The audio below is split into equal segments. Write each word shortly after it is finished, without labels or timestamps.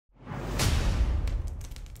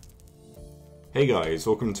Hey guys,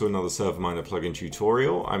 welcome to another ServerMiner plugin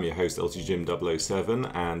tutorial. I'm your host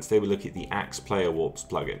LTJim007 and today we look at the Axe Player Warps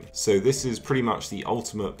plugin. So this is pretty much the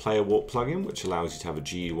ultimate player warp plugin, which allows you to have a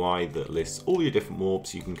GUI that lists all your different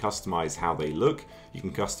warps. You can customize how they look, you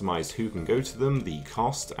can customize who can go to them, the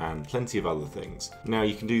cost, and plenty of other things. Now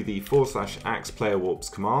you can do the /Axe Player Warps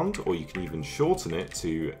command, or you can even shorten it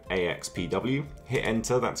to AXPW. Hit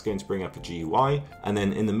enter, that's going to bring up a GUI, and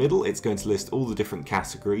then in the middle it's going to list all the different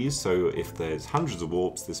categories. So if there's hundreds of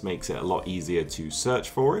warps, this makes it a lot easier to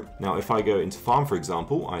search for it. Now if I go into farm, for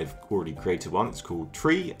example, I've already created one, it's called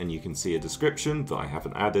tree, and you can see a description that I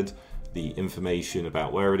haven't added, the information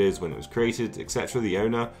about where it is, when it was created, etc., the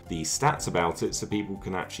owner, the stats about it so people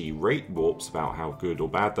can actually rate warps about how good or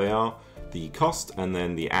bad they are, the cost, and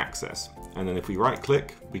then the access. And then if we right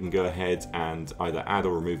click, we can go ahead and either add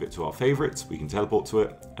or remove it to our favorites. We can teleport to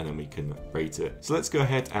it and then we can rate it. So let's go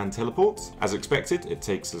ahead and teleport. As expected, it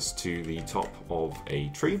takes us to the top of a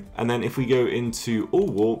tree. And then if we go into all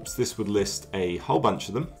warps, this would list a whole bunch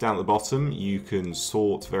of them. Down at the bottom, you can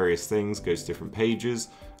sort various things, go to different pages,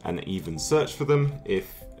 and even search for them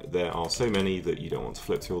if there are so many that you don't want to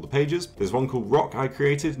flip through all the pages. There's one called Rock I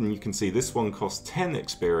created, and you can see this one costs 10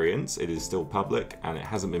 experience. It is still public and it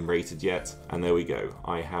hasn't been rated yet. And there we go.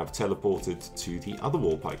 I have teleported to the other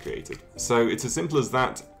warp I created. So it's as simple as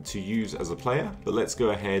that to use as a player, but let's go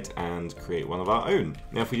ahead and create one of our own.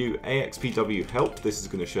 Now if we do AXPW help, this is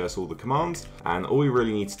going to show us all the commands, and all we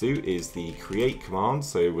really need to do is the create command.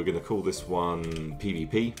 So we're going to call this one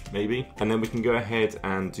PvP maybe, and then we can go ahead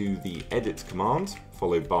and do the edit command,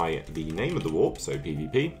 followed by the name of the warp, so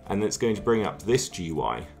PvP, and it's going to bring up this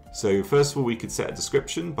GUI. So first of all, we could set a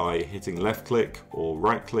description by hitting left click or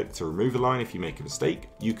right click to remove a line if you make a mistake.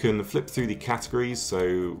 You can flip through the categories,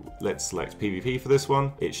 so let's select PvP for this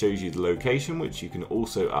one. It shows you the location, which you can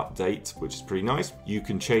also update, which is pretty nice. You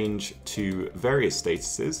can change to various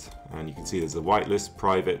statuses, and you can see there's a whitelist,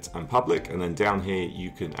 private, and public, and then down here you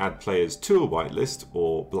can add players to a whitelist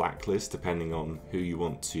or blacklist depending on who you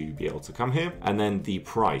want to be able to come here. And then the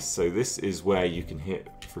price, so this is where you can hit,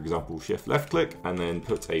 for example, shift left click and then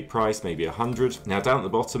put a price, maybe 100. Now down at the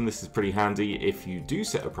bottom, this is pretty handy. If you do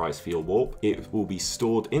set a price for your warp, it will be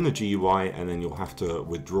stored in the GUI and then you'll have to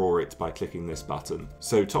withdraw it by clicking this button.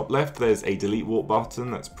 So top left, there's a delete warp button.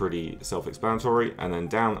 That's pretty self-explanatory. And then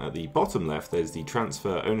down at the bottom left, there's the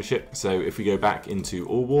transfer ownership. So if we go back into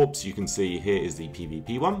all warps, you can see here is the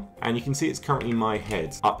PvP one, and you can see it's currently my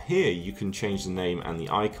head. Up here, you can change the name and the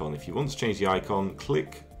icon. If you want to change the icon,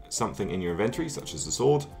 click something in your inventory, such as the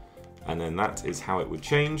sword, and then that is how it would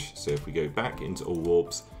change. So if we go back into all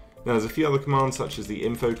warps, now there's a few other commands such as the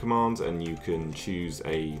info command, and you can choose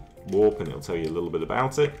a warp and it'll tell you a little bit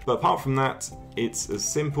about it. But apart from that, it's as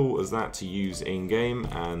simple as that to use in game,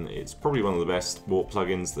 and it's probably one of the best warp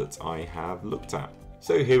plugins that I have looked at.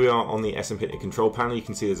 So here we are on the SMPitney control panel. You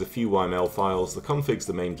can see there's a few YML files. The config's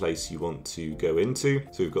the main place you want to go into.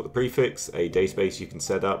 So we've got the prefix, a database you can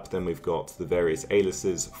set up, then we've got the various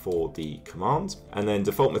aliases for the command, and then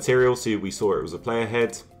default material, so we saw it was a player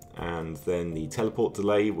head, and then the teleport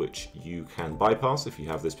delay, which you can bypass if you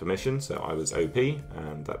have this permission. So I was OP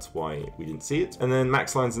and that's why we didn't see it. And then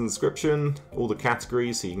max lines in the description, all the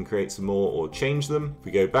categories so you can create some more or change them. If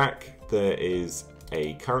we go back, there is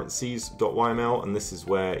a currencies.yml, and this is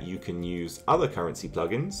where you can use other currency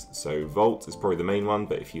plugins. So Vault is probably the main one,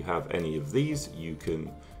 but if you have any of these, you can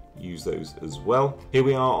use those as well. Here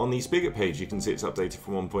we are on the Spigot page. You can see it's updated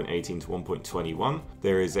from 1.18 to 1.21.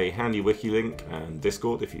 There is a handy wiki link and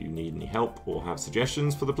Discord if you need any help or have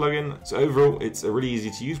suggestions for the plugin. So overall, it's a really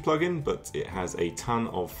easy to use plugin, but it has a ton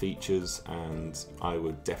of features and I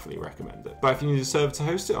would definitely recommend it. But if you need a server to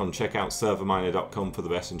host it on, check out ServerMiner.com for the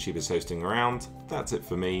best and cheapest hosting around. That's it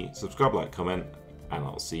for me. Subscribe, like, comment, and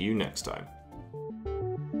I'll see you next time.